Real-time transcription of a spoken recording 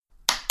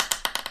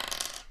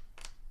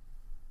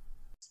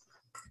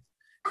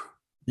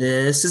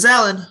This is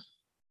Alan,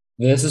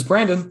 This is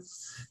Brandon.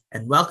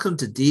 and welcome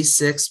to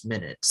D6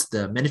 Minutes,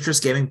 the miniatures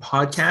gaming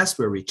podcast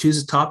where we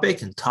choose a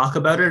topic and talk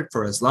about it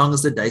for as long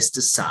as the dice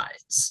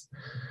decides.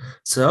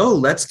 So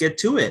let's get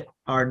to it.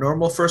 Our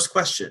normal first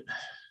question.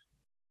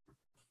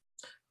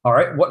 All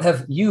right, what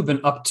have you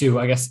been up to?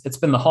 I guess it's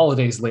been the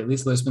holidays lately,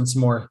 so there's been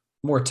some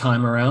more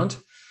time around.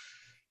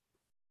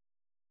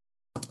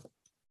 All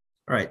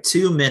right,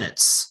 2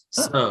 minutes.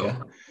 So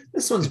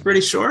This one's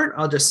pretty short.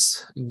 I'll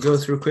just go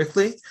through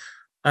quickly.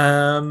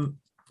 I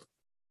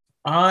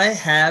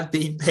have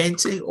been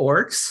painting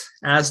orcs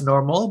as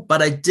normal,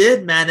 but I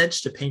did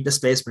manage to paint a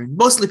space marine,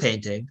 mostly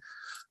painting.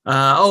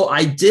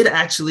 I did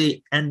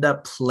actually end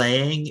up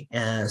playing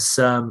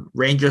some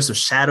Rangers of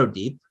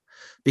Shadowdeep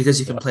because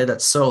you can play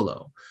that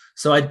solo.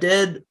 So I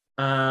did,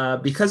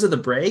 because of the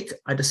break,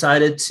 I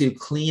decided to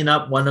clean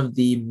up one of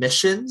the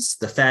missions,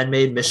 the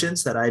fan-made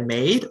missions that I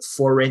made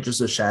for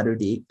Rangers of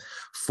Shadowdeep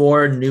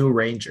for new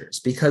Rangers,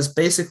 because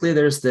basically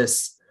there's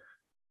this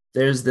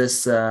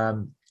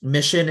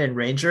mission in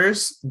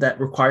Rangers that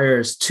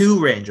requires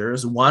 2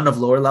 Rangers, one of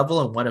lower level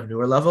and one of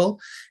newer level.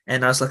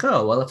 And I was like,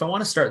 oh, well, if I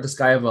want to start this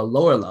guy of a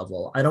lower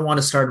level, I don't want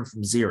to start him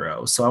from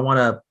 0. So I want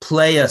to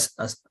play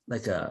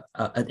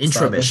an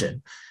intro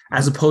mission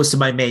as opposed to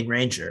my main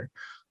Ranger.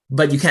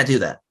 But you can't do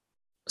that.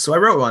 So I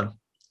wrote one.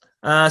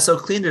 So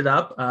cleaned it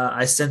up.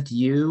 I sent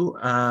you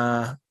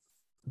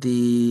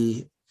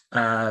the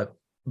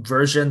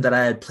version that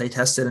I had play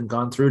tested and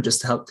gone through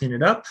just to help clean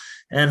it up.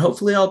 And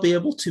hopefully I'll be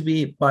able to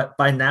be, but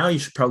by now you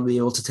should probably be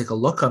able to take a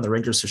look on the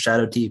Rangers of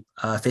Shadowdeep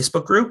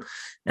Facebook group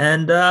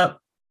and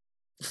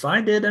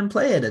find it and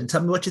play it and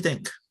tell me what you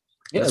think.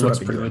 Yeah, that's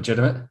pretty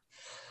legitimate.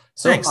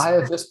 So Thanks. I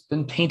have just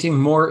been painting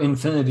more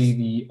Infinity,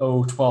 the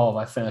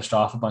O12. I finished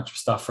off a bunch of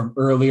stuff from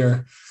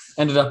earlier.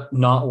 Ended up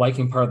not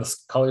liking part of the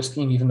color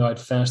scheme, even though I'd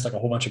finished like a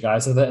whole bunch of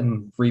guys with it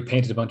and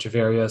repainted a bunch of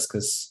areas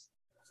because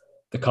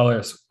the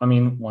colors, I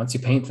mean, once you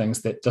paint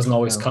things, that doesn't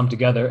always come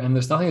together, and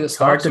there's nothing that's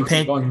hard to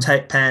paint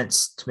tight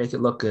pants to make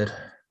it look good.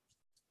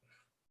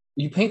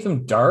 You paint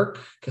them dark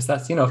because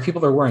that's, if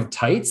people are wearing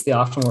tights, they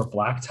often wear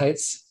black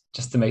tights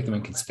just to make them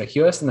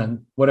inconspicuous, and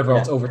then whatever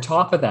else over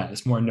top of that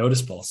is more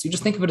noticeable. So you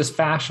just think of it as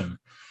fashion.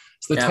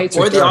 So the tights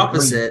or the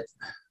opposite,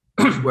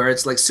 where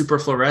it's like super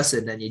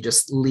fluorescent and you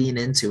just lean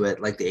into it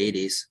like the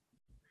 80s.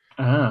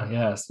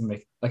 Yes, you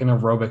make like an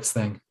aerobics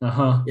thing.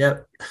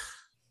 Yep.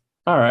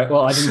 All right.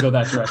 Well, I didn't go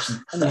that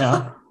direction.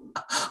 Yeah.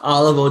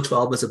 All of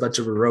O12 was a bunch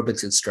of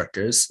aerobics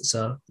instructors.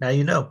 So now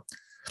you know.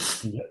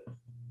 Yep.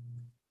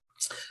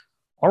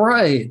 All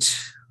right.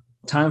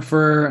 Time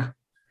for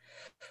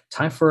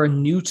a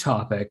new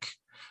topic.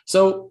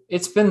 So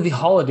it's been the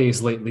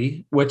holidays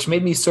lately, which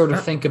made me sort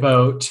of think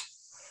about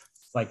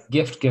like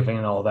gift giving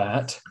and all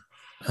that.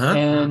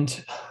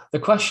 And the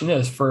question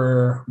is,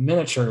 for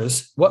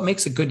miniatures, what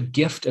makes a good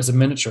gift as a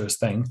miniatures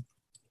thing,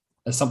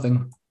 as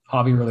something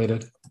hobby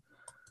related?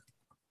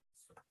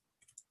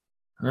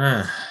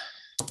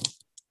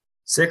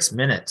 6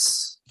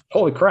 minutes.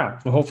 Holy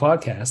crap, the whole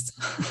podcast.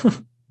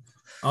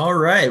 All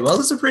right. Well,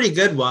 this is a pretty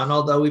good one,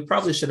 although we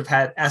probably should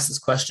have asked this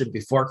question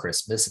before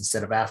Christmas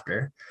instead of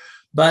after.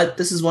 But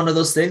this is one of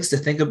those things to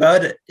think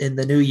about in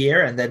the new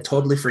year and then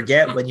totally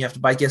forget when you have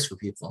to buy gifts for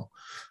people.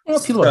 Well,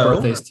 people have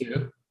birthdays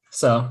too.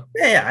 So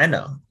yeah, I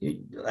know.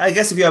 I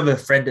guess if you have a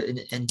friend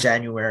in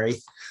January,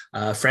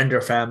 friend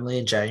or family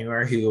in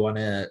January who you want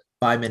to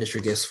buy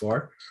miniature gifts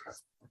for,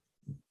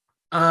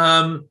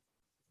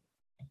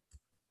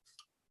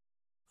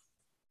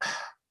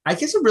 I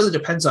guess it really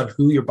depends on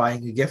who you're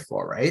buying a gift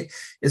for, right?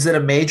 Is it a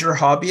major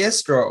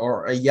hobbyist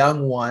or a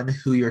young one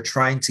who you're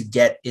trying to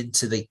get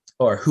into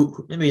or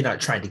who maybe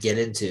not trying to get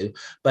into,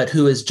 but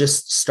who is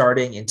just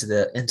starting into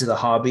the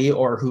hobby,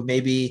 or who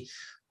maybe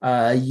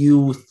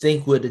you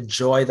think would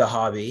enjoy the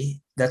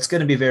hobby? That's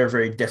going to be very,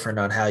 very different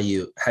on how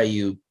you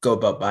go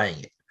about buying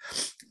it.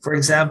 For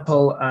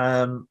example,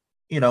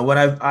 when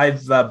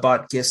I've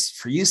bought gifts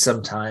for you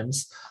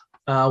sometimes,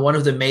 one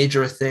of the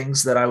major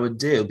things that I would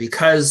do,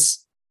 because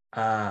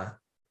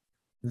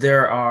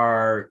there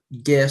are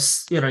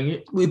gifts,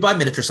 we buy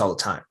miniatures all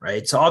the time,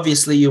 right? So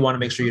obviously you want to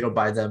make sure you don't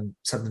buy them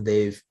something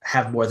they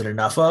have more than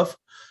enough of.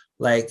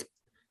 Like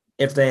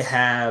if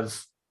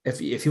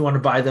you want to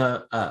buy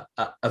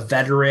a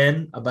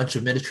veteran a bunch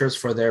of miniatures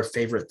for their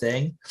favorite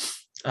thing,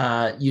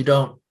 you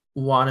don't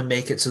want to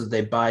make it so that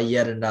they buy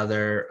yet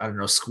another,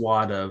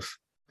 squad of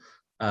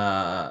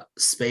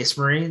Space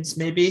Marines,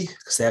 maybe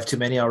because they have too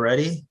many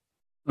already.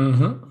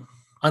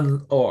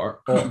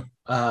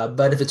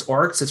 But if it's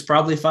orcs, it's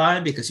probably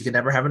fine because you can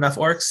never have enough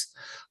orcs.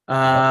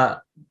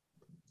 But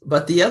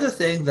the other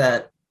thing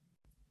that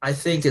I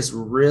think is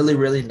really,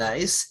 really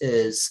nice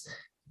is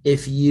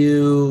if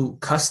you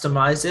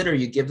customize it or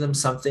you give them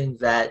something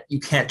that you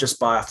can't just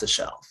buy off the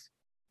shelf.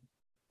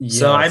 Yeah,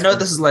 so I know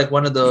this is like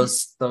one of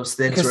those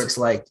things where it's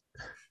like,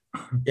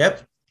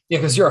 yep. Yeah,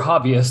 because you're a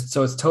hobbyist,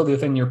 so it's totally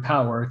within your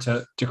power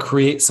to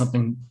create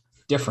something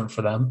different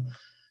for them.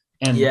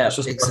 And it's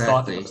just exactly. More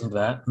thought that goes into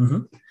that.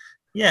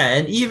 Yeah,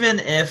 and even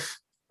if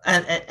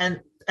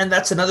and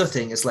that's another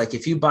thing is like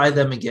if you buy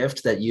them a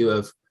gift that you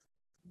have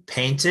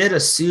painted,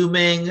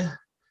 assuming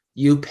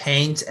you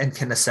paint and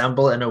can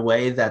assemble in a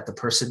way that the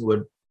person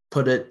would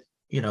put it,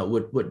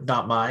 would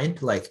not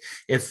mind. Like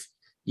if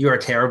you're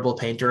a terrible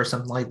painter or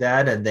something like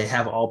that, and they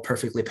have all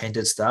perfectly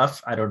painted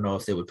stuff, I don't know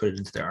if they would put it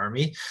into their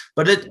army.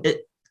 But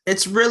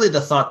it's really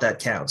the thought that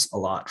counts a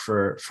lot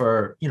for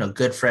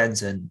good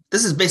friends, and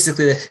this is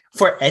basically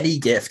for any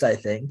gift, I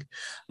think.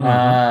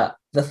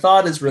 The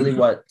thought is really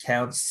what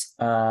counts,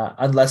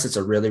 unless it's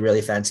a really,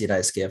 really fancy,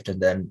 nice gift,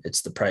 and then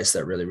it's the price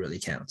that really, really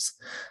counts.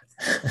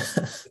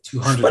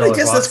 $200 but I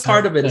guess that's box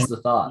part of it thing. is the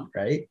thought,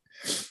 right?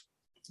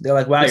 They're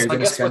like, wow, Yes, you're I going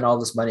to guess spend all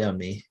this money on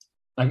me.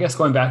 I guess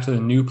going back to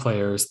the new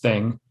players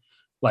thing,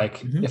 like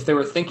Mhm. if they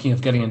were thinking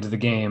of getting into the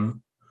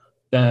game,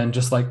 then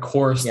just like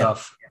core Yeah.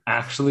 stuff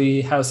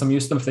actually has some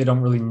use to them. If they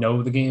don't really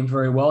know the game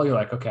very well, you're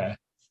like, okay,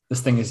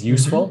 this thing is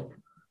useful.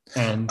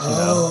 And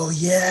Oh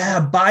yeah,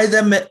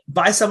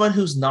 buy someone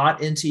who's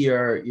not into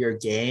your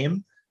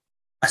game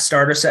a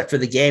starter set for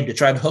the game to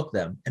try and hook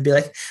them and be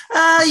like,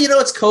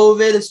 it's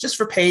COVID, it's just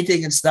for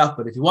painting and stuff,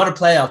 but if you want to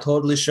play, I'll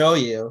totally show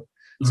you.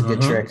 It's a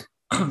good trick.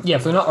 Yeah,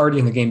 if they're not already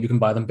in the game, you can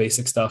buy them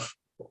basic stuff.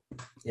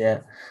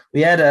 Yeah,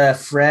 we had a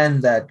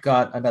friend that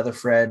got another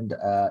friend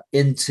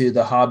into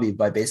the hobby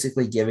by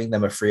basically giving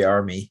them a free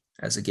army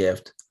as a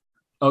gift.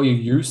 Oh, your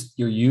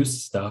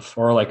used stuff,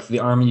 or like the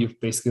army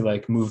you've basically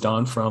like moved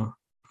on from.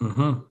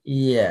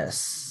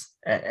 Yes.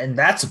 And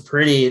that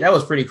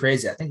was pretty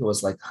crazy. I think it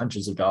was like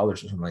hundreds of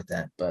dollars or something like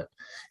that, but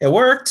it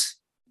worked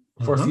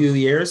for a few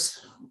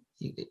years.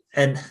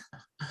 And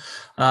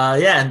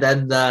and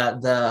then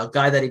the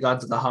guy that he got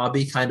into the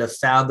hobby kind of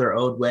found their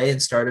own way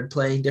and started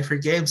playing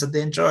different games that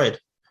they enjoyed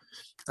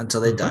until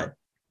they died.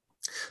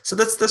 So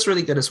that's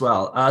really good as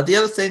well. The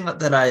other thing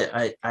that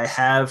I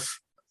have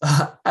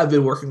I've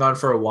been working on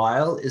for a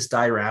while is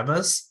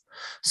dioramas.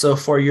 So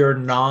for your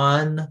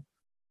non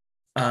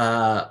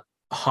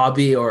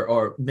hobby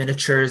or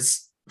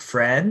miniatures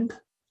friend,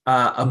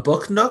 a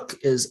book nook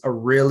is a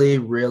really,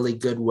 really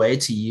good way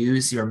to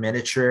use your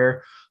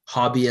miniature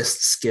hobbyist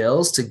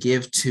skills to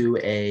give to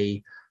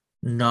a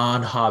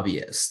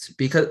non-hobbyist,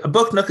 because a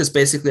book nook is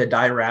basically a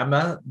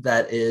diorama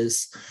that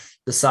is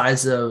the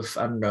size of,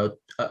 I don't know,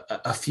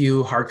 a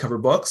few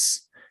hardcover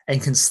books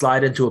and can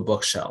slide into a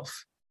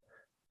bookshelf.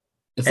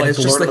 It's And like it's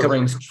the just Lord like of the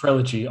Rings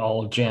trilogy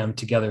all jammed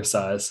together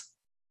size.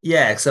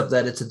 Yeah, except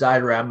that it's a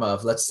diorama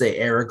of, let's say,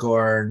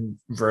 Aragorn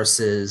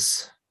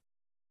versus,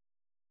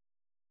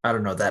 I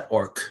don't know, that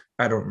orc.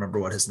 I don't remember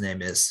what his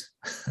name is.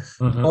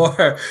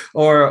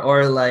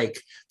 or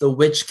like the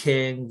Witch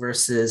King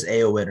versus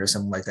Eowyn or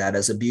something like that,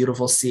 as a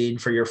beautiful scene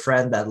for your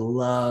friend that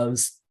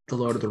loves the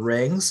Lord of the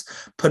Rings.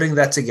 Putting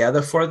that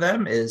together for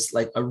them is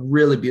like a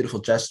really beautiful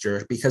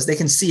gesture, because they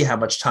can see how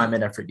much time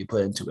and effort you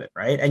put into it,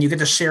 right? And you get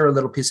to share a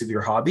little piece of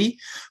your hobby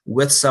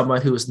with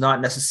someone who is not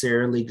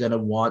necessarily going to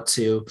want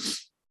to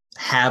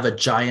have a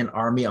giant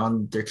army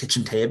on their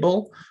kitchen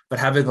table, but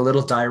having a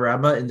little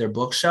diorama in their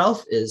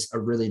bookshelf is a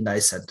really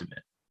nice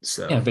sentiment.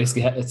 So yeah,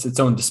 basically it's its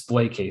own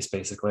display case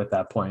basically at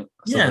that point.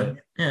 So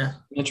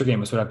miniature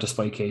gamers would have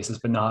display cases,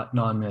 but not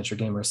non-miniature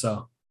gamers.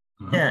 So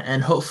yeah,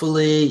 and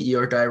hopefully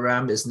your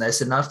diorama is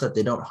nice enough that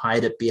they don't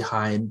hide it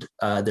behind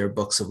their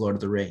books of Lord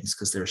of the Rings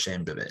because they're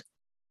ashamed of it.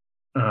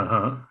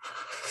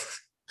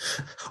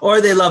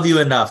 Or they love you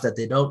enough that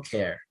they don't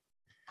care.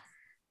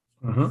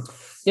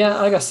 Yeah,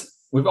 I guess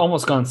we've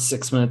almost gone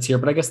 6 minutes here,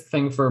 but I guess the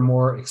thing for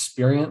more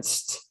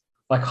experienced,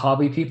 like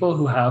hobby people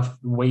who have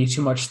way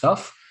too much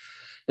stuff,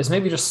 is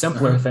maybe just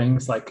simpler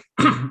things like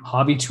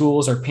hobby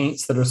tools or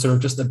paints that are sort of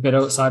just a bit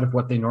outside of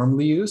what they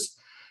normally use.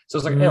 So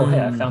it's like, oh,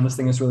 hey, I found this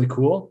thing is really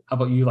cool. How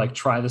about you like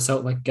try this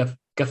out? Like get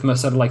them a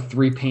set of like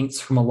 3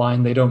 paints from a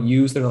line they don't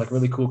use that are like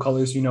really cool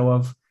colors,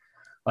 of,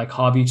 like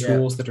hobby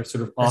tools that are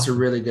sort of that's a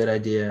really good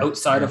idea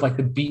outside of like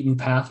the beaten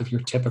path of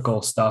your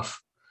typical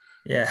stuff.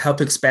 Yeah,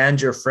 help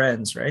expand your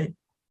friends, right?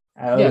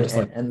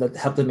 And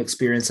help them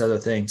experience other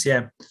things.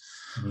 Yeah.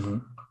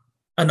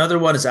 Another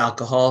one is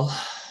alcohol.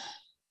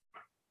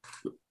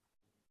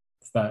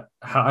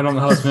 I don't know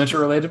how it's miniature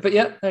related, but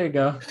yeah, there you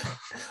go.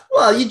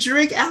 Well, you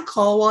drink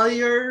alcohol while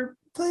you're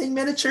playing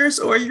miniatures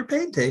or you're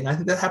painting. I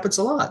think that happens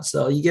a lot.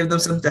 So you give them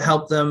something to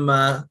help them,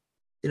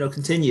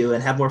 continue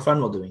and have more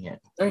fun while doing it.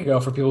 There you go.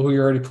 For people who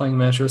you're already playing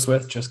miniatures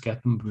with, just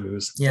get them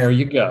booze. Yeah. There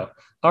you go.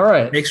 All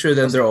right. Make sure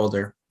that they're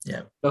older.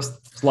 Yeah. There's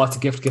lots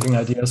of gift giving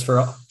ideas for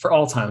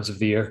all times of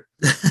the year.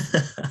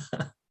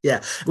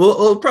 Yeah.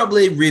 We'll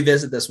probably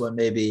revisit this one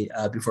maybe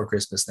before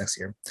Christmas next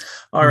year.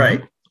 All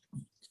right.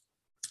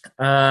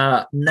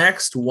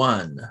 Next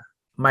one.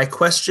 My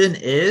question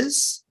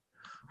is,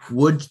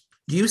 would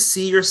you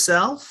see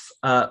yourself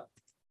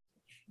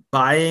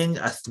buying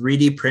a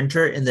 3D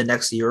printer in the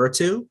next year or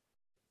two?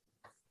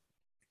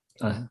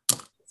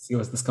 See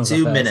what this comes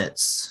 2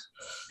 minutes.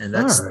 And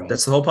that's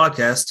the whole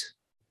podcast.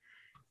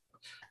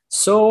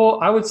 So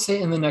I would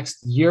say in the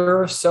next year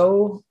or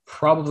so,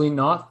 probably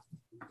not,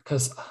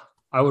 because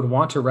I would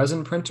want a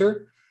resin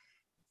printer,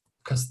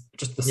 because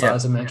just the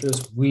size of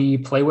miniatures we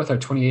play with are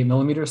 28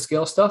 millimeter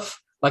scale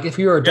stuff. Like if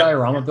you're a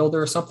diorama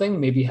builder or something,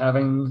 maybe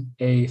having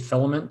a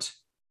filament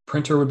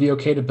printer would be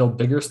okay to build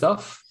bigger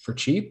stuff for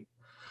cheap.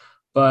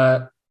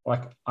 But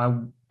like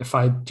if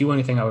I do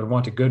anything, I would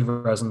want a good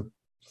resin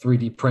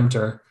 3D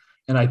printer.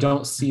 And I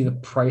don't see the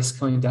price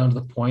coming down to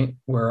the point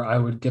where I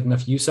would get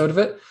enough use out of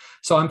it.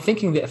 So I'm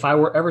thinking that if I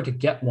were ever to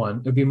get one,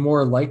 it would be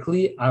more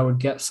likely I would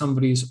get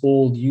somebody's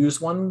old used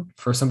one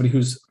for somebody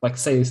who's like,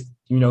 say,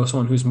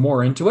 someone who's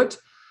more into it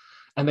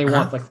and they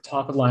want like the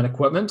top of the line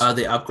equipment.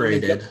 They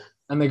upgraded.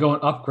 And they go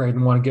and upgrade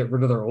and want to get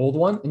rid of their old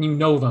one. And you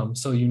know them.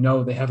 So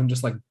they haven't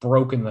just like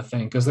broken the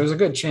thing. Because there's a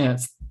good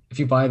chance if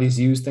you buy these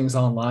used things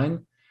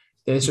online,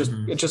 it's just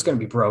going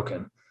to be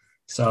broken.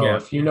 So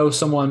if you know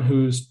someone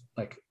who's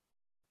like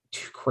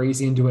too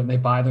crazy into it and they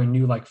buy their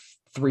new like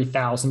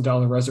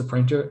 $3,000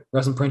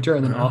 resin printer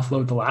and then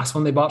offload the last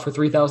one they bought for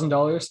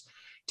 $3,000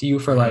 to you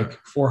for like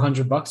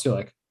 $400, you're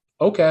like,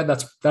 okay,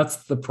 that's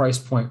the price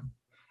point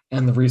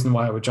and the reason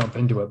why I would jump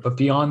into it. But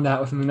beyond that,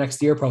 within the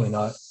next year, probably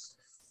not.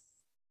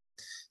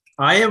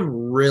 I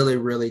am really,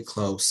 really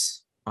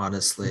close,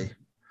 honestly.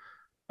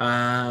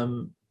 I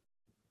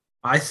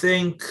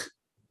think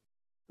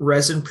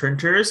resin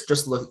printers,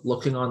 just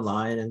looking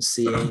online and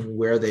seeing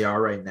where they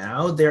are right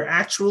now,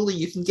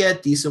 you can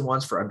get decent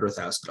ones for under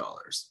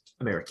 $1,000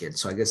 American.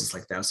 So I guess it's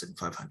like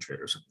 1,500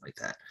 or something like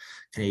that,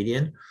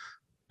 Canadian.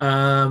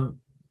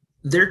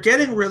 They're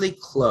getting really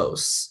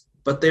close,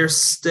 but they're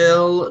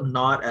still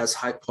not as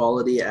high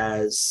quality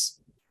as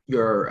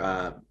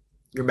your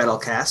metal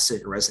casts and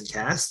your resin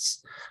casts,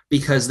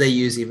 because they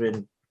use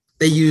the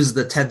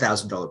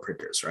 $10,000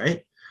 printers,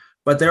 right?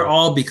 But they're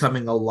all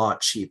becoming a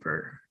lot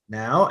cheaper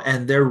now,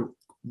 and they're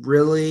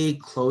really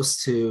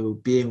close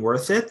to being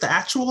worth it. The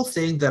actual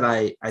thing that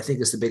I think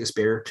is the biggest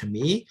barrier to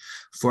me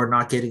for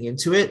not getting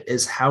into it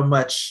is how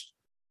much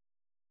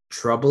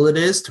trouble it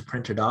is to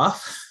print it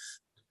off.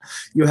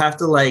 You have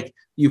to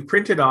you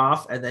print it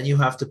off and then you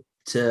have to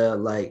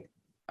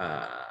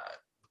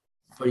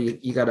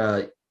you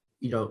gotta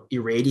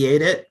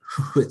irradiate it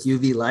with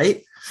UV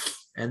light.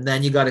 And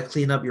then you got to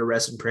clean up your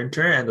resin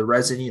printer, and the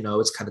resin,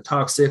 it's kind of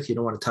toxic. You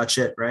don't want to touch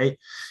it, right?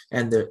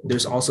 And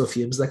there's also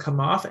fumes that come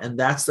off. And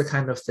that's the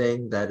kind of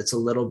thing that it's a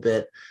little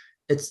bit,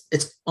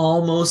 it's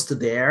almost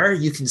there.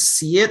 You can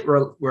see it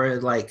where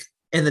like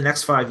in the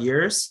next 5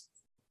 years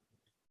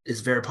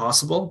is very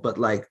possible. But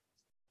like,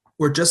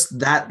 we're just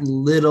that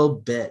little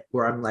bit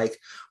where I'm like,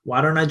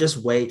 why don't I just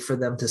wait for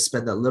them to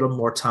spend a little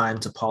more time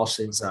to polish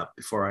things up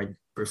before I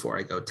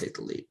go take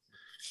the leap?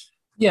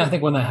 Yeah, I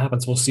think when that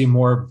happens, we'll see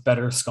more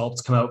better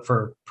sculpts come out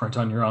for print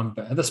on your own.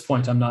 But at this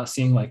point, I'm not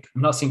seeing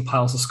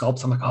piles of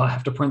sculpts. I'm like, oh, I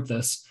have to print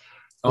this.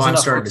 I'm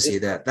starting to see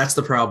that. That's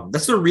the problem.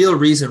 That's the real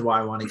reason why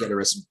I want to get a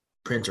resin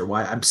printer.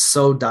 Why I'm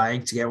so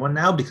dying to get one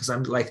now, because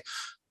I'm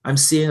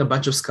seeing a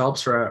bunch of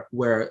sculpts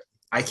where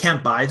I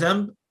can't buy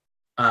them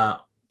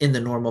in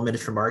the normal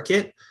miniature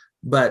market,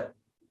 but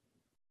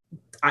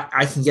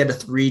I can get a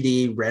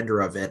 3D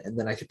render of it and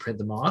then I could print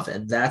them off.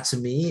 And that to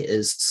me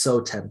is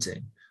so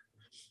tempting.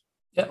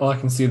 Yeah, well, I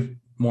can see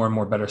more and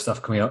more better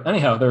stuff coming out.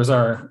 Anyhow, there's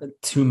our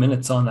 2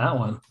 minutes on that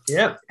one.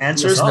 Yeah,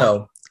 answer is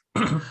no.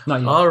 Not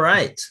yet. All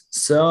right.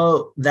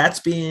 So that's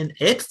been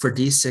it for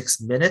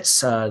D6 Minutes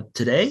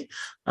today.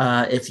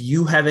 If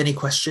you have any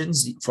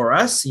questions for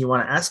us, you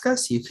want to ask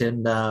us, you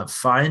can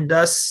find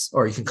us,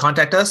 or you can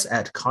contact us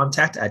at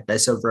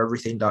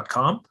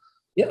contact@diceovereverything.com.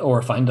 Yeah,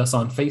 or find us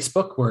on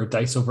Facebook. We're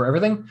Dice Over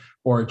Everything,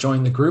 or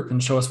join the group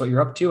and show us what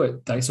you're up to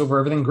at Dice Over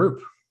Everything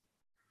Group.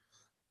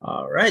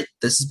 All right.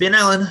 This has been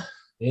Alan.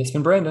 It's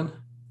been Brandon.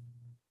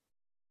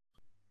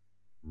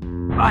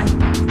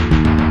 Bye.